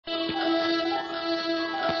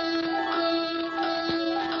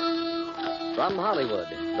From Hollywood,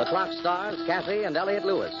 the clock stars Kathy and Elliot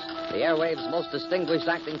Lewis, the airwaves' most distinguished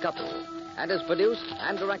acting couple, and is produced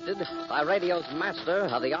and directed by radio's master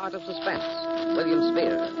of the art of suspense, William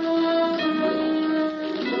Spear.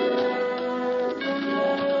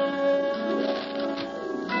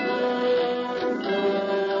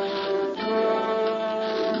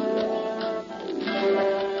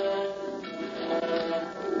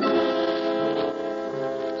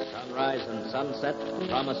 Sunset,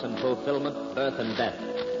 promise and fulfillment, birth and death.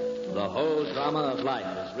 The whole drama of life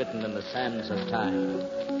is written in the sands of time.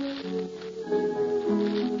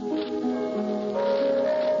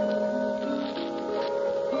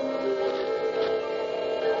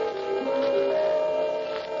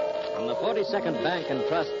 From the 42nd Bank and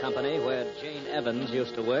Trust Company, where Jane Evans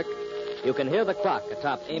used to work, you can hear the clock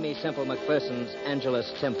atop Amy Semple McPherson's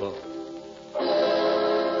Angelus Temple.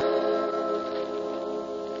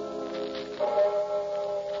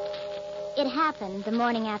 It happened the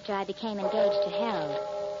morning after I became engaged to Harold.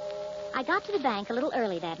 I got to the bank a little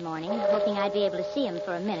early that morning, hoping I'd be able to see him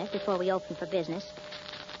for a minute before we opened for business.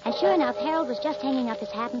 And sure enough, Harold was just hanging up his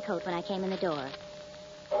hat and coat when I came in the door.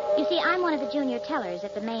 You see, I'm one of the junior tellers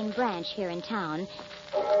at the main branch here in town.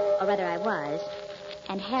 Or rather, I was.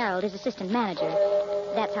 And Harold is assistant manager.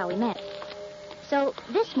 That's how we met. So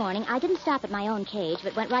this morning, I didn't stop at my own cage,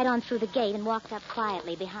 but went right on through the gate and walked up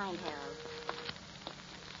quietly behind Harold.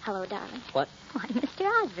 Hello, darling. What? Why, Mr.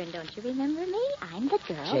 Osborne, don't you remember me? I'm the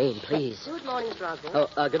girl. Jane, please. Good morning, Mr. Osborne.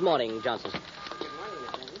 Oh, good morning, Johnson. Good morning,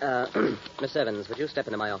 Miss Evans. Miss Evans, would you step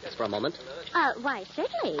into my office for a moment? Why,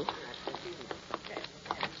 certainly.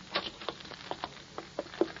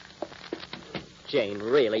 Jane,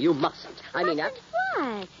 really, you mustn't. I mean, What?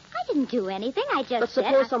 I didn't do anything. I just But said...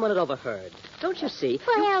 suppose someone had overheard. Don't you see?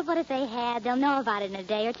 Well, Harold, what if they had? They'll know about it in a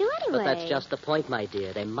day or two anyway. But that's just the point, my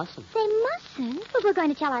dear. They mustn't. They mustn't? But we're going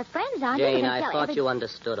to tell our friends, aren't we? Jane, We're I gonna tell thought every- you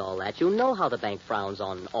understood all that. You know how the bank frowns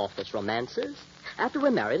on office romances. After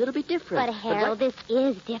we're married, it'll be different. But, Harold, this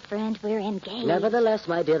is different. We're engaged. Nevertheless,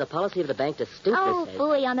 my dear, the policy of the bank distinctly Oh, says...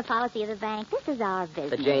 phooey on the policy of the bank. This is our business.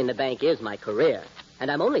 But, Jane, the bank is my career.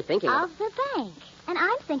 And I'm only thinking Of the bank. And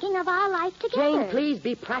I'm thinking of our life together. Jane, please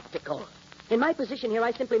be practical. In my position here,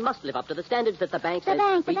 I simply must live up to the standards that the bank The says...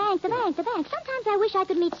 bank. Sometimes I wish I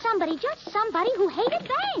could meet somebody, just somebody who hated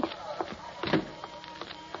banks.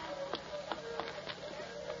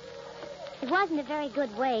 It wasn't a very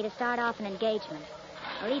good way to start off an engagement,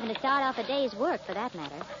 or even to start off a day's work, for that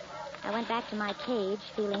matter. I went back to my cage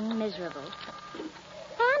feeling miserable.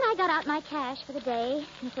 And I got out my cash for the day,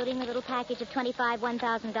 including a little package of 25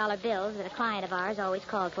 $1,000 bills that a client of ours always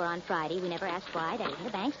called for on Friday. We never asked why. That isn't the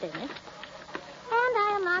bank's business. And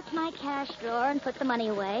I unlocked my cash drawer and put the money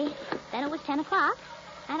away. Then it was 10 o'clock,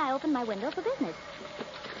 and I opened my window for business.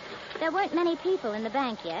 There weren't many people in the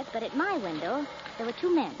bank yet, but at my window, there were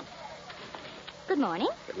two men. Good morning.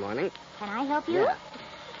 Good morning. Can I help you? Yeah.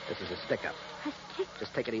 This is a stick-up. A stick?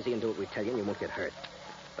 Just take it easy and do what we tell you, and you won't get hurt.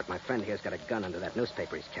 But my friend here's got a gun under that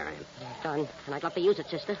newspaper he's carrying. Gun. And I'd love to use it,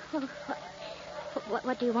 sister.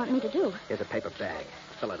 What do you want me to do? Here's a paper bag.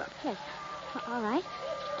 Fill it up. Yes. All right.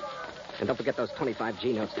 And don't forget those 25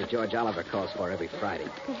 G notes that George Oliver calls for every Friday.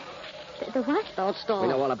 The what? Don't stall. We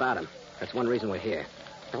know all about him. That's one reason we're here.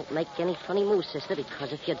 Don't make any funny moves, sister,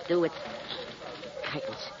 because if you do, it's...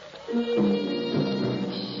 Curtains.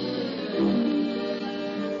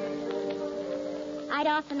 I'd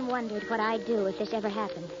often wondered what I'd do if this ever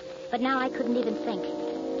happened, but now I couldn't even think.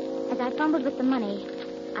 As I fumbled with the money,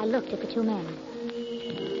 I looked at the two men.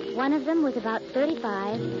 One of them was about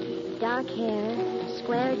 35, dark hair,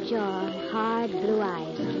 square jaw, hard blue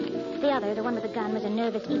eyes. The other, the one with the gun, was a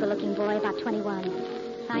nervous, evil-looking boy about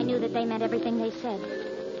 21. I knew that they meant everything they said.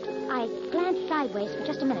 I glanced sideways for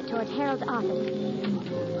just a minute towards Harold's office.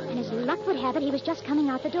 And as luck would have it, he was just coming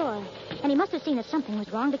out the door. And he must have seen that something was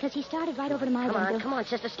wrong because he started right over to my window. Come on,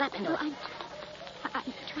 sister, slap into it.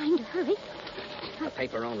 I'm trying to hurry. The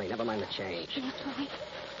paper only. Never mind the change. That's all right.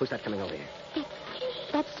 Who's that coming over here?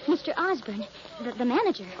 That's Mr. Osborne, the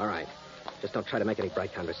manager. All right. Just don't try to make any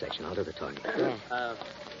bright conversation. I'll do the talking. Yeah.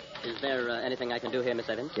 Is there anything I can do here, Miss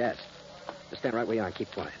Evans? Yes. Just stand right where you are and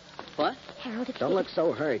keep quiet. What? Harold, it's... Don't look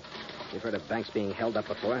so hurt. You've heard of banks being held up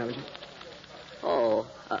before, haven't you? Oh,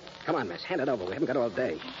 Come on, miss. Hand it over. We haven't got all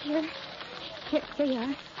day. Here you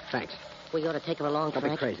are. Thanks. We ought to take her along, Don't be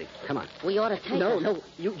Frank. crazy. Come on. We ought to take her. No,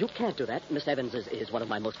 you can't do that. Miss Evans is one of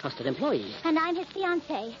my most trusted employees. And I'm his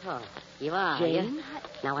fiancée. Oh, you are, Jane? you?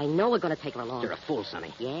 Now, I know we're going to take her along. You're a fool,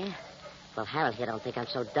 Sonny. Yeah? Well, Harold here don't think I'm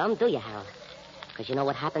so dumb, do you, Harold? Because you know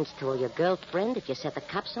what happens to your girlfriend if you set the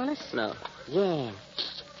cops on us? No. Yeah.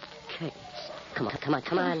 Curtains. Come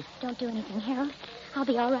on. Don't do anything, Harold. I'll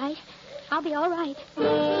be all right. I'll be all right.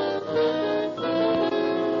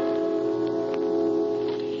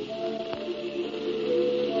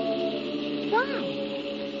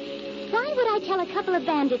 Why would I tell a couple of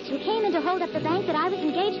bandits who came in to hold up the bank that I was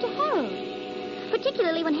engaged to Harold?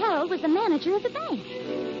 Particularly when Harold was the manager of the bank.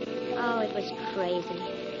 Oh, it was crazy.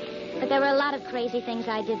 But there were a lot of crazy things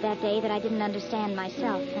I did that day that I didn't understand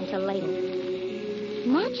myself until later.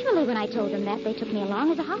 Naturally, when I told them that, they took me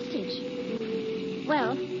along as a hostage.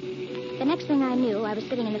 Well, the next thing I knew, I was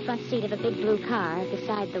sitting in the front seat of a big blue car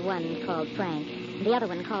beside the one called Frank, and the other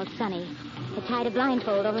one called Sonny. They tied a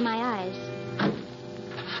blindfold over my eyes.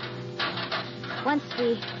 Once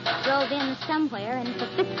we drove in somewhere, and for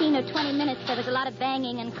 15 or 20 minutes there was a lot of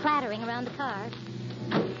banging and clattering around the car.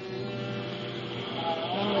 Then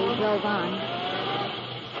we drove on.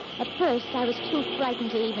 At first, I was too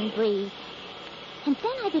frightened to even breathe. And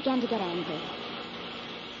then I began to get angry.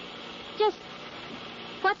 Just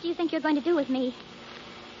what do you think you're going to do with me?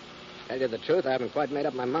 Tell you the truth, I haven't quite made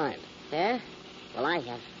up my mind. Yeah? Well, I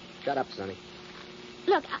have. Shut up, Sonny.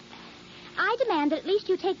 Look, I demand that at least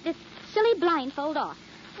you take this silly blindfold off.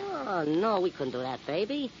 Oh, no, we couldn't do that,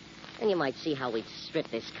 baby. And you might see how we'd strip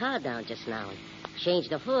this car down just now and change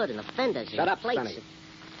the hood and the fenders. Shut and up, plates. Sonny.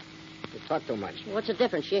 You talk too much. What's the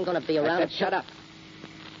difference? She ain't going to be around. I said shut up.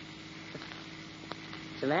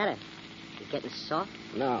 What's the matter? You getting soft?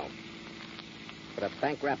 No. But a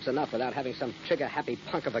bank rap's enough without having some trigger-happy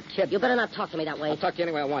punk of a kid. You better not talk to me that way. I'll talk to you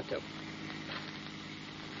any way I want to.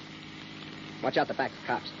 Watch out the back of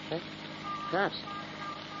cops. Huh? Cops?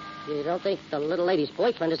 You don't think the little lady's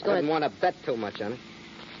boyfriend is I going didn't want to bet too much on it.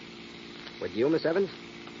 Would you, Miss Evans?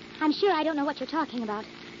 I'm sure I don't know what you're talking about.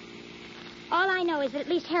 All I know is that at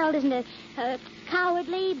least Harold isn't a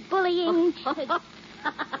cowardly, bullying...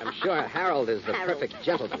 I'm sure Harold is the Harold. perfect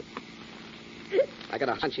gentleman. I got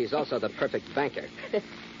a hunch he's also the perfect banker.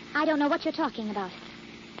 I don't know what you're talking about.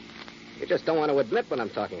 You just don't want to admit what I'm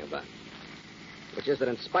talking about. Which is that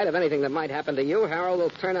in spite of anything that might happen to you, Harold will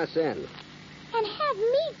turn us in. And have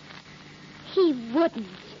me... He wouldn't.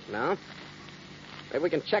 No? Maybe we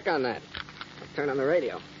can check on that. I'll turn on the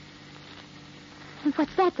radio.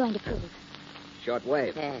 What's that going to prove? Short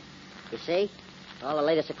wave. Yeah. You see? All the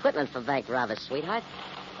latest equipment for bank robbers, sweetheart.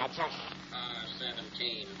 That's us.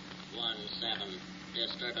 R17, 17.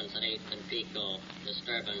 Disturbance at 8th and Pico.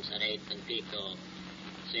 Disturbance at 8th and Pico.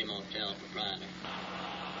 See motel proprietor.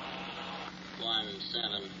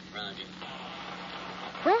 17, Roger.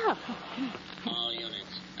 Well, All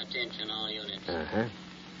units. Attention, all units. Uh-huh.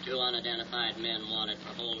 2 unidentified men wanted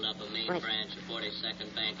for hold up a main Right. branch of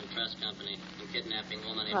 42nd Bank and Trust Company and kidnapping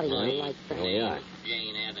woman How do you employee. like that? Here we are.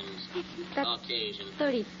 Jane Evans. that's Caucasian.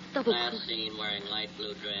 30 double... Last seen wearing light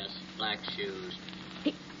blue dress, black shoes.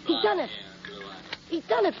 He blonde done it. hair, blue eyes. He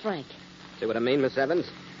done it, Frank. See what I mean, Miss Evans?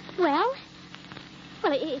 Well,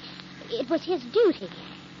 it was his duty.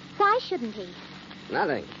 Why shouldn't he?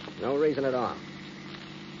 Nothing. No reason at all.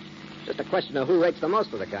 Just a question of who rates the most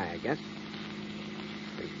for the guy, I guess.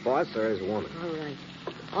 His boss or his woman. All right.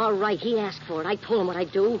 All right, he asked for it. I told him what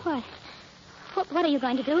I'd do. What? What are you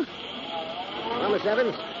going to do? Well, Miss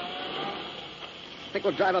Evans, I think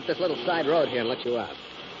we'll drive up this little side road here and let you out.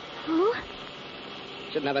 Oh?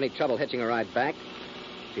 Shouldn't have any trouble hitching a ride back.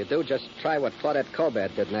 If you do, just try what Claudette Colbert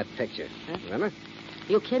did in that picture. Huh? Remember?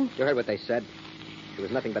 You kidding? You heard what they said. She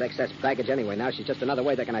was nothing but excess baggage anyway. Now she's just another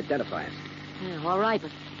way they can identify us. Yeah, all right,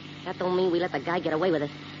 but that don't mean we let the guy get away with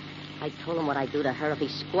it. I told him what I'd do to her. If he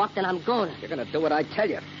squawked, then I'm going to. You're going to do what I tell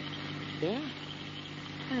you. Yeah?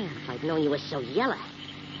 Well, if I'd known you were so yellow.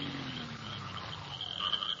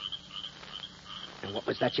 And what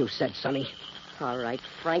was that you said, Sonny? All right,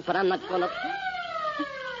 Frank, but I'm not going to...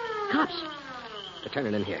 Cops. They're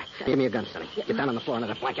turning in here. Give me your gun, Sonny. Get down on the floor under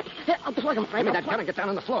that blanket. Here, I'll plug him, Frank. Give me that gun and get down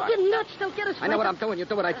on the floor. You're nuts. They'll get us, I know what I'm Frank. doing. You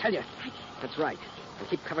do what I tell you. That's right. And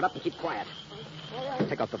keep covered up and keep quiet.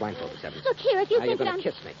 Take off the blindfold, Miss Evans. Look here, if you Now you're think that going I'm...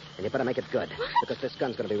 to kiss me. And you better make it good. What? Because this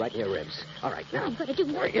gun's going to be right in your ribs. All right, now. I'm going to do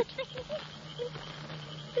nothing.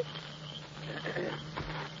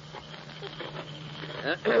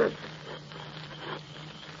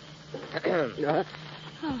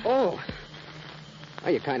 Oh. Oh,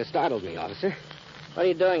 you kind of startled me, officer. What are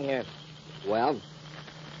you doing here? Well,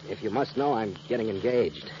 if you must know, I'm getting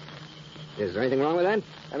engaged. Is there anything wrong with that?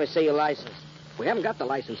 Let me see your license. We haven't got the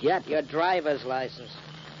license yet. Your driver's license.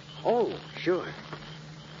 Oh, sure.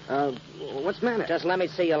 What's the matter? Just let me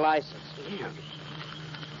see your license. Yeah.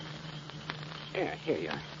 Yeah, here you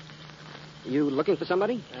are. You looking for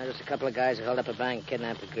somebody? Just a couple of guys who held up a bank and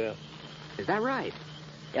kidnapped a girl. Is that right?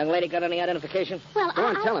 Young lady got any identification? Well, Go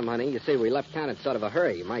on, I... tell him, honey. You see, we left town in sort of a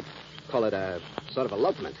hurry. You might call it a sort of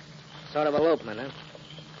elopement. Sort of elopement, huh?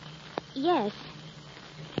 Yes.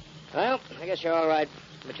 Well, I guess you're all right.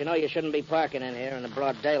 But you know you shouldn't be parking in here in the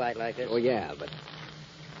broad daylight like this. Oh, yeah, but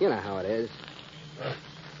you know how it is.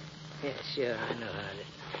 Yeah, sure, I know how it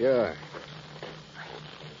is. Sure.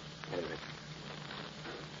 Wait a minute.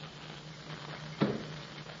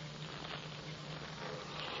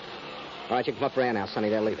 All right, you come up for air now, Sonny.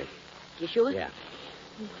 They're leaving. You sure? Yeah.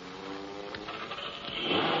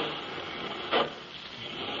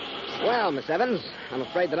 Well, Miss Evans, I'm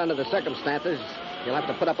afraid that under the circumstances, you'll have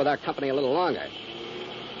to put up with our company a little longer.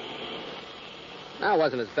 That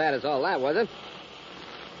wasn't as bad as all that, was it?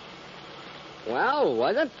 Well,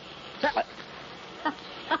 was it? Tell it.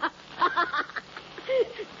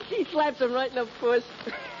 She slaps him right in the puss.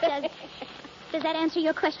 Does that answer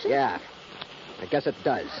your question? Yeah. I guess it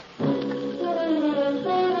does.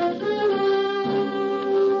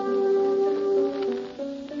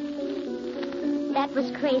 That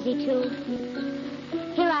was crazy, too.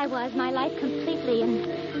 Here I was, my life completely in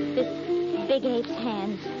this big ape's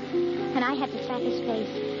hands. And I had to slap his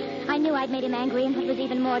face. I knew I'd made him angry, and what was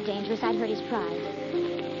even more dangerous, I'd hurt his pride.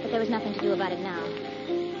 But there was nothing to do about it now.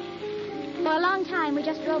 For a long time, we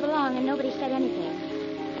just drove along, and nobody said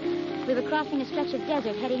anything. We were crossing a stretch of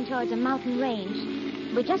desert heading towards a mountain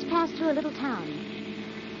range. We just passed through a little town.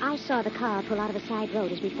 I saw the car pull out of a side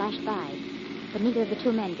road as we flashed by, but neither of the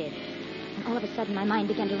two men did. And all of a sudden, my mind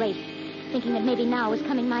began to race, thinking that maybe now was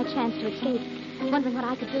coming my chance to escape, wondering what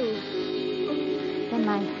I could do. Then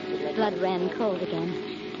my blood ran cold again.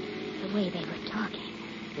 The way they were talking.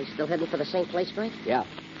 You still heading for the same place, Frank? Yeah,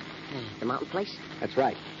 The mountain place? that's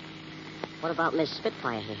right. What about Miss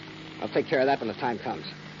Spitfire here? I'll take care of that when the time comes.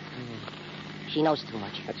 She knows too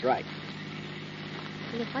much. That's right.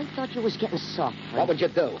 See, if I thought you was getting soft, Frank, What would you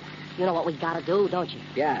do? you know what we gotta do, don't you?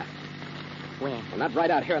 Yeah. Where? Well, not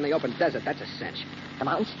right out here in the open desert. That's a cinch. The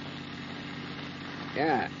mountains?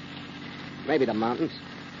 Yeah. Maybe the mountains.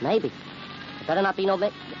 Maybe. It better not be no...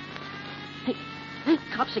 Hey,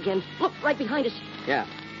 cops again. Look, right behind us. Yeah.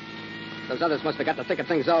 Those others must have got the thick of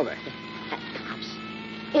things over. Cops.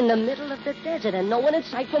 In the middle of the desert and no one in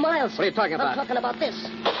sight for miles. What are you talking about? I'm talking about this.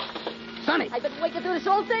 Sonny! I've been waiting to do this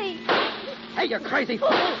all day. Hey, you crazy fool!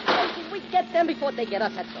 Oh, we get them before they get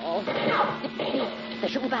us, that's all. They're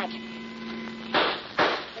shooting back.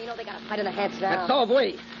 You know they got a fight in the heads now. And so have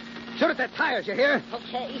we. Shoot at their tires, you hear?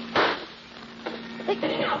 Okay.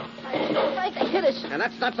 Frank, they hit us. And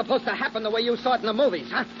that's not supposed to happen the way you saw it in the movies,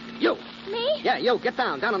 huh? You! Me? Yeah, you. Get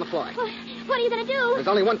down on the floor. What are you going to do? There's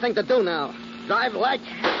only one thing to do now. Drive like...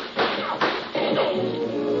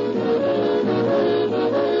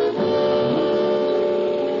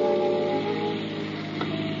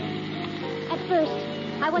 At first,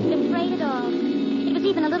 I wasn't afraid at all. It was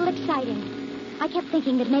even a little exciting. I kept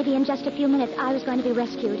thinking that maybe in just a few minutes I was going to be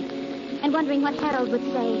rescued, and wondering what Harold would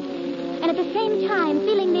say. And at the same time,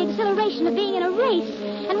 feeling the exhilaration of being in a race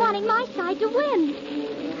and wanting my side to win.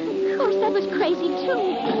 Of course, that was crazy, too.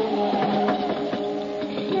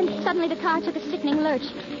 Then suddenly the car took a sickening lurch.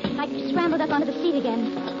 I scrambled up onto the seat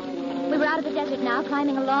again. We were out of the desert now,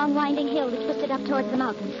 climbing a long, winding hill that twisted up towards the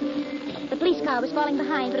mountains. The police car was falling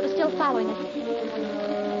behind, but it was still following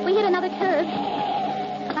us. We hit another curve.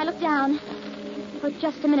 I looked down. For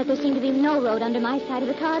just a minute, there seemed to be no road under my side of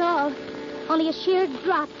the car at all. Only a sheer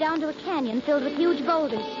drop down to a canyon filled with huge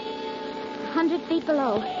boulders. 100 feet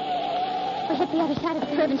below. We hit the other side of the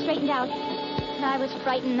curve and straightened out. I was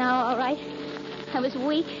frightened now, all right. I was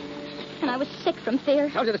weak, and I was sick from fear.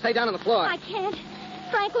 Told you to stay down on the floor. I can't.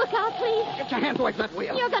 Frank, look out, please. Get your hands away from that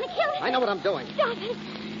wheel. You're going to kill us. I know what I'm doing. Stop it.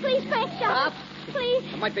 Please, Frank, stop. Please.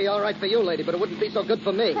 It might be all right for you, lady, but it wouldn't be so good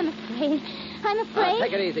for me. I'm afraid. I'm afraid.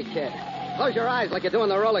 Take it easy, kid. Close your eyes like you do on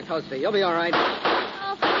the roller coaster. You'll be all right.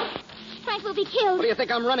 Oh, Frank will be killed. What do you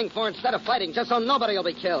think I'm running for instead of fighting? Just so nobody will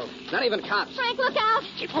be killed. Not even cops. Frank, look out.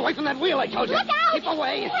 Keep away from that wheel, I told you. Look out. Keep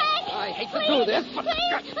away. Frank. I hate please, to do this, but...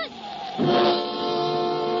 Please.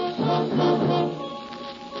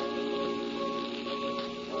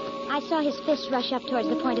 I saw his fist rush up towards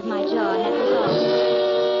the point of my jaw, and that was all.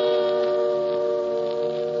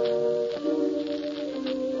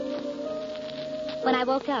 When I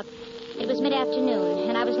woke up, it was mid-afternoon,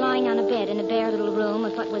 and I was lying on a bed in a bare little room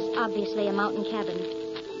with what was obviously a mountain cabin.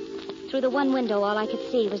 Through the one window, all I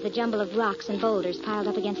could see was the jumble of rocks and boulders piled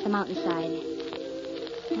up against the mountainside.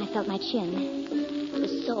 And I felt my chin. It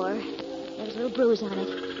was sore. There was a little bruise on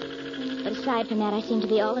it. But aside from that, I seemed to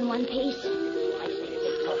be all in one piece.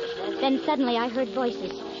 Then suddenly I heard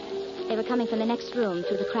voices. They were coming from the next room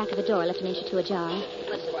through the crack of a door left an inch or two ajar.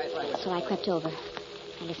 So I crept over.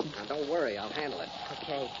 I listened. Now, don't worry. I'll handle it.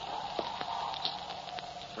 Okay.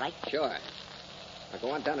 Right? Sure. Now,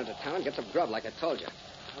 go on down into town and get some grub like I told you.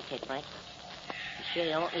 Okay, Frank. You sure you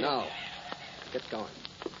don't want me to... No. Get going.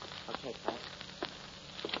 Okay, Frank.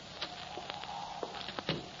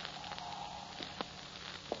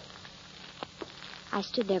 I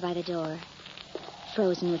stood there by the door,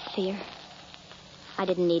 frozen with fear. I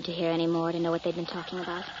didn't need to hear any more to know what they'd been talking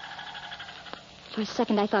about. For a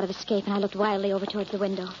second, I thought of escape, and I looked wildly over towards the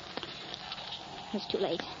window. It was too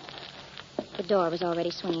late. The door was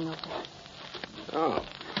already swinging open. Oh.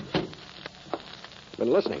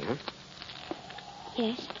 Been listening, huh?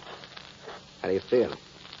 Yes? How do you feel?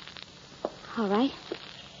 All right.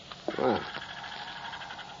 Well,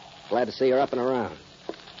 glad to see you're up and around.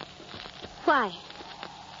 Why?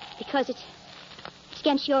 Because it's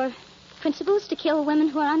against your principles to kill women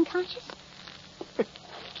who are unconscious?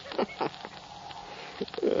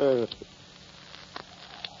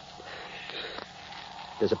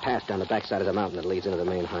 There's a path down the backside of the mountain that leads into the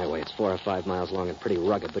main highway. It's 4 or 5 miles long and pretty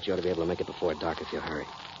rugged, but you ought to be able to make it before dark if you hurry.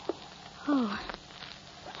 Oh,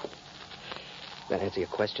 That answer your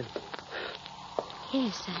question?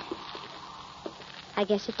 yes. I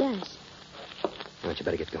guess it does. Why don't you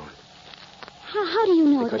better get going? How do you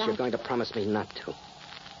know Because that you're going to promise me not to.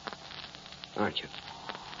 Aren't you?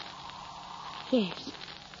 Yes.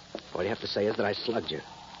 All you have to say is that I slugged you.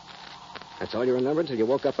 That's all you remember until you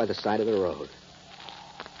woke up by the side of the road.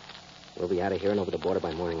 We'll be out of here and over the border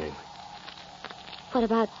by morning anyway. What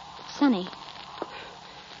about Sonny?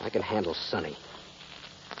 I can handle Sonny.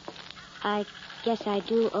 I guess I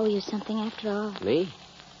do owe you something after all. Me?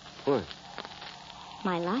 What?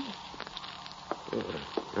 My life.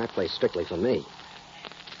 I play strictly for me.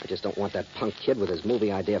 I just don't want that punk kid with his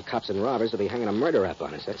movie idea of cops and robbers to be hanging a murder rap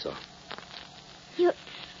on us, that's all.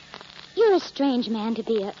 You're a strange man to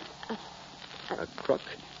be a crook?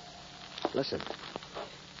 Listen,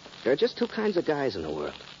 there are just two kinds of guys in the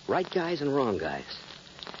world. Right guys and wrong guys.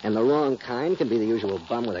 And the wrong kind can be the usual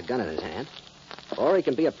bum with a gun in his hand. Or he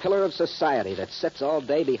can be a pillar of society that sits all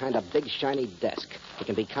day behind a big, shiny desk. He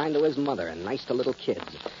can be kind to his mother and nice to little kids.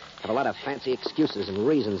 Have a lot of fancy excuses and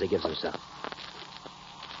reasons he gives himself.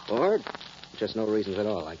 Or just no reasons at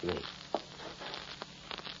all, like me.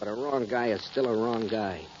 But a wrong guy is still a wrong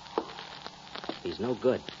guy. He's no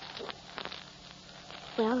good.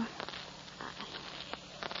 Well,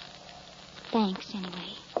 thanks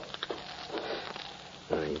anyway.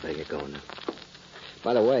 You better get going now.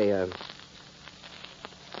 By the way,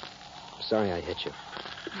 sorry I hit you.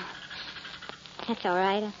 That's all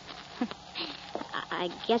right. I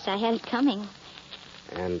guess I had it coming.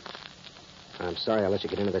 And I'm sorry I let you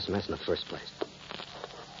get into this mess in the first place.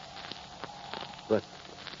 But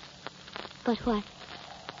But what?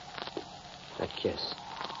 that kiss.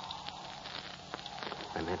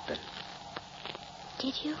 I meant that.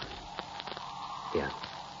 Did you? Yeah.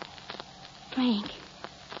 Frank.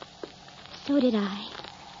 So did I.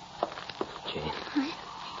 Jane. Frank!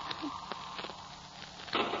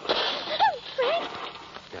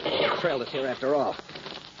 Yeah, the trail is here after all.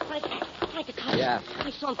 Frank, the cops. Yeah. I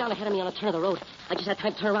saw him down ahead of me on a turn of the road. I just had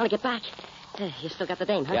time to turn around and get back. You still got the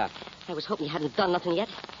dame, huh? Yeah. I was hoping you hadn't done nothing yet.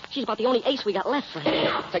 She's about the only ace we got left, Frank.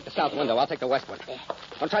 Take the south window. I'll take the west one.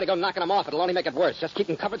 Don't try to go knocking them off. It'll only make it worse. Just keep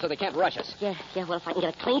them covered so they can't rush us. Yeah, well, if I can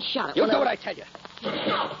get a clean shot at You one do of what them- I tell you.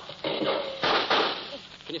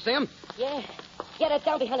 Can you see him? Yeah. Get it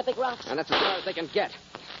down behind the big rocks. And that's as far as they can get.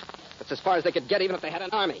 That's as far as they could get even if they had an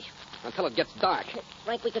army. Until it gets dark.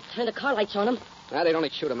 Frank, we could turn the car lights on them. Now, they'd only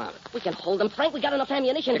shoot them out. We can hold them, Frank. We got enough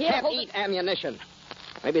ammunition You here. can't Hold eat ammunition.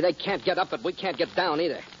 Maybe they can't get up, but we can't get down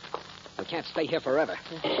either. We can't stay here forever.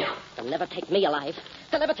 They'll never take me alive.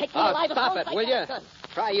 They'll never take me Oh, alive. stop Frank, it, will you? Good.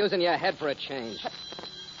 Try using your head for a change.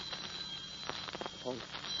 Phone.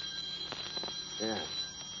 Yeah,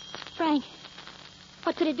 Frank,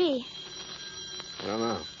 what could it be? I don't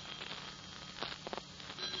know.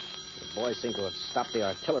 The boys seem to have stopped the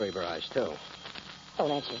artillery barrage, too.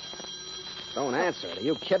 Don't answer. Don't answer it. Are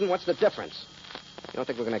you kidding? What's the difference? You don't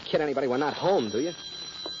think we're going to kid anybody? We're not home, do you?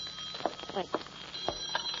 Frank.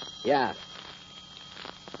 Yeah.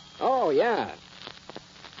 Oh, yeah.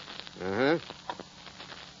 Uh-huh.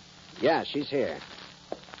 Yeah, she's here.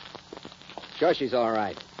 Sure, she's all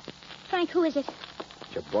right. Frank, who is it?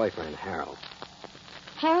 It's your boyfriend, Harold.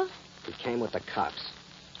 Harold? He came with the cops.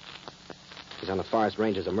 He's on the Forest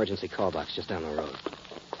Ranger's emergency call box just down the road.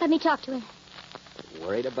 Let me talk to him.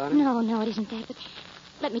 Worried about him? No, it isn't that, but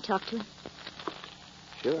let me talk to him.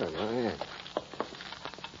 Sure, go ahead.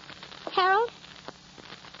 Harold?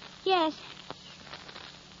 Yes.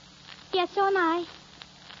 Yes, so am I.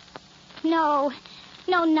 No,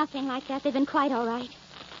 nothing like that. They've been quite all right.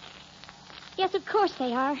 Yes, of course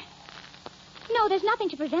they are. No, there's nothing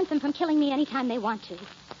to prevent them from killing me anytime they want to.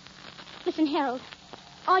 Listen, Harold,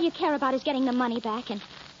 All you care about is getting the money back and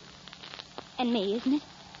me, isn't it?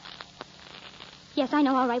 Yes, I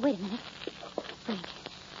know. All right, wait a minute. Frank,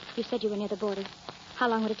 you said you were near the border. How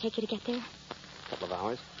long would it take you to get there? A couple of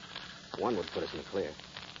hours. One would put us in the clear.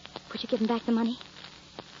 Would you give them back the money?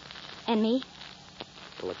 And me?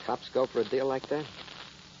 Will the cops go for a deal like that?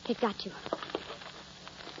 They've got to.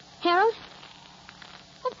 Harold?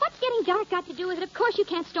 Well, what's getting dark got to do with it? Of course you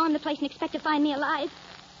can't storm the place and expect to find me alive.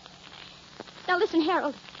 Now, listen,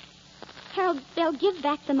 Harold. Harold, they'll give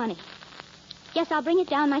back the money. Yes, I'll bring it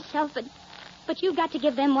down myself, but you've got to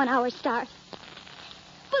give them 1 hour's start.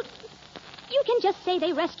 Well, you can just say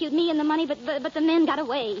they rescued me and the money, but the men got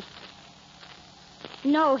away.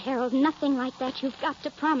 No, Harold, nothing like that. You've got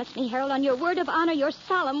to promise me, Harold, on your word of honor, your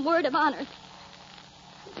solemn word of honor.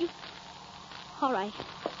 All right.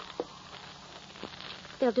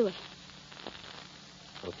 They'll do it.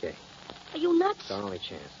 Okay. Are you nuts? It's our only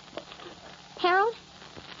chance. Harold?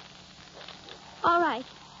 All right.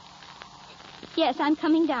 Yes, I'm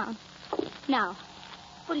coming down. Now.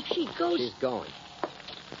 But if she goes... She's going.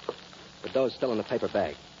 The dough's still in the paper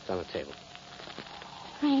bag. It's on the table.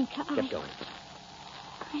 Frank, Get going.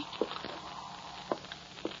 Frank.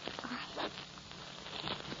 All right.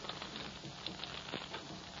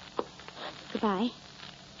 Goodbye.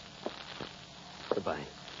 Goodbye.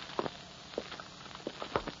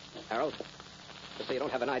 Harold, just so you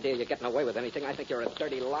don't have an idea you're getting away with anything, I think you're a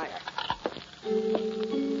dirty liar.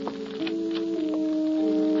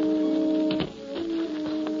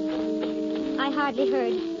 I hardly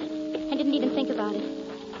heard and didn't even think about it.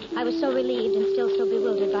 I was so relieved and still so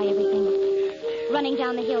bewildered by everything. Running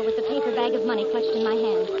down the hill with the paper bag of money clutched in my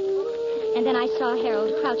hand. And then I saw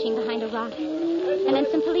Harold crouching behind a rock. And then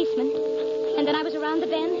some policemen. And then I was around the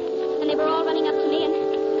bend, and they were all running up to me, and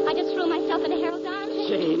I just threw myself into Harold's arms.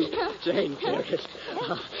 Jane, here it is.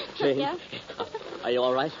 Jane. Yeah? Are you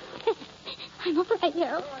all right? I'm all right,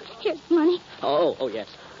 Harold. Here's the money. Oh, yes.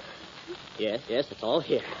 Yes, it's all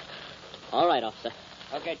here. All right, officer.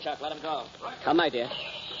 Okay, Chuck, let him go. Come, my dear.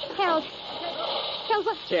 Harold,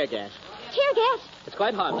 what? Tear gas. Tear gas? It's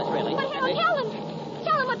quite harmless, really. But Harold,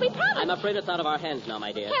 tell them what we promised. I'm afraid it's out of our hands now,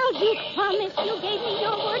 my dear. Harold, you promised. You gave me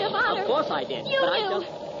your word of honor. Of course I did. You but knew. I still...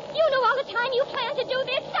 You knew all the time you planned to do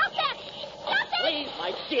this. Stop that! Stop that! Please,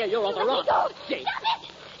 my dear, you're on the Let wrong. me go. Jane. Stop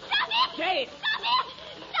it! Stop it! Jane. Stop it!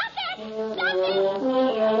 Stop it! Stop it!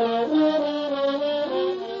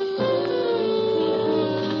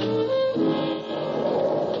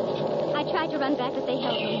 I tried to run back, but they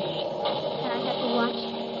held me. And I had to watch.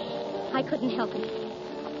 I couldn't help it.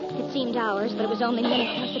 It seemed hours, but it was only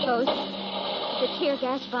minutes, I suppose. The tear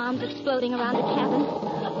gas bombs exploding around the cabin,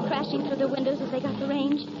 crashing through the windows as they got the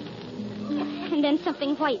range. And then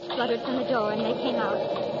something white fluttered from the door, and they came out.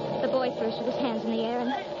 The boy first with his hands in the air,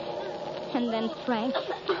 and then Frank,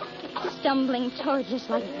 stumbling towards us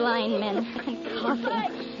like blind men, and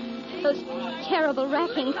coughing. Those terrible,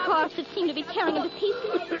 racking coughs that seemed to be tearing him to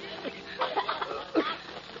pieces.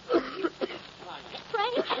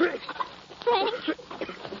 Frank?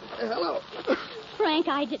 Hello. Frank,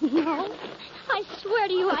 I didn't know. I swear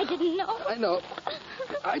to you, I didn't know. I know.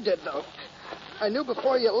 I did know. I knew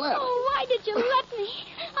before you left. Oh, why did you let me?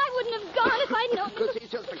 I wouldn't have gone if I'd known. Because he's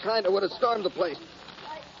just the kind who would have stormed the place.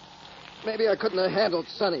 Maybe I couldn't have handled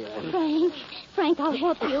Sonny. Frank, I'll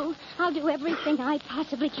help you. I'll do everything I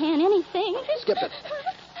possibly can. Anything. Skip it.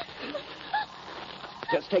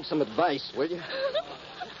 Just take some advice, will you?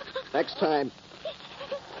 Next time,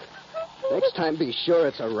 be sure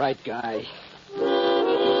it's a right guy.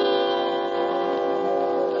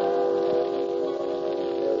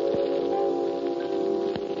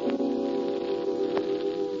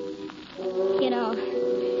 You know,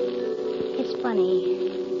 it's funny.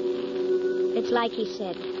 It's like he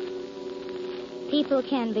said. People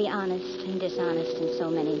can be honest and dishonest in so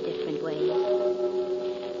many different ways.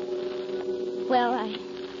 Well,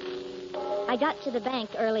 I got to the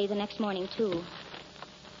bank early the next morning, too.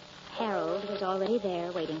 Harold was already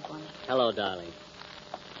there waiting for me. Hello, darling.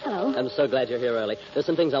 Hello. I'm so glad you're here early. There's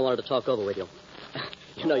some things I wanted to talk over with you.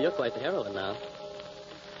 You know, you're quite the heroine now.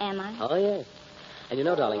 Am I? Oh, yes. And you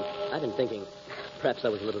know, darling, I've been thinking perhaps I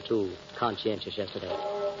was a little too conscientious yesterday.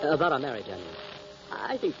 About our marriage, I mean.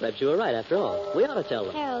 I think perhaps you were right after all. We ought to tell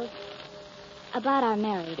them. Harold, about our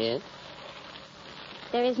marriage. Yes?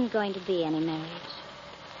 There isn't going to be any marriage.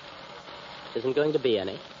 Isn't going to be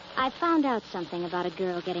any? I found out something about a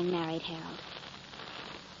girl getting married, Harold.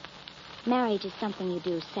 Marriage is something you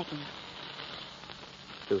do second.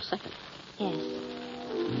 Do second? Yes.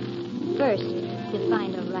 First, you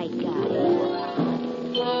find a right guy.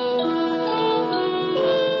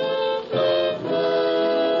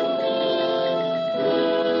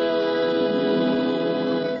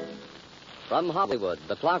 From Hollywood,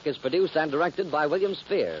 The Clock is produced and directed by William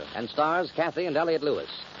Spear and stars Kathy and Elliot Lewis.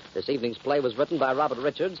 This evening's play was written by Robert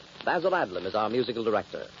Richards. Basil Adlam is our musical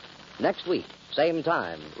director. Next week, same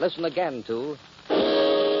time, listen again to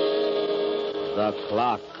The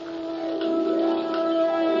Clock.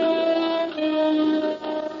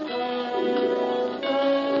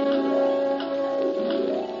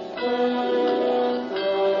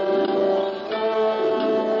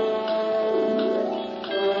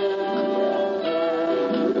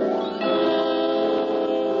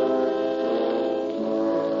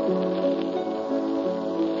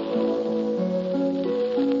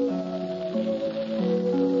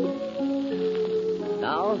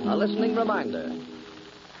 A listening reminder.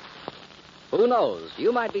 Who knows?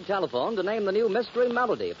 You might be telephoned to name the new mystery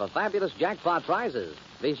melody for fabulous jackpot prizes.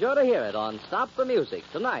 Be sure to hear it on Stop the Music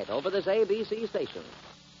tonight over this ABC station.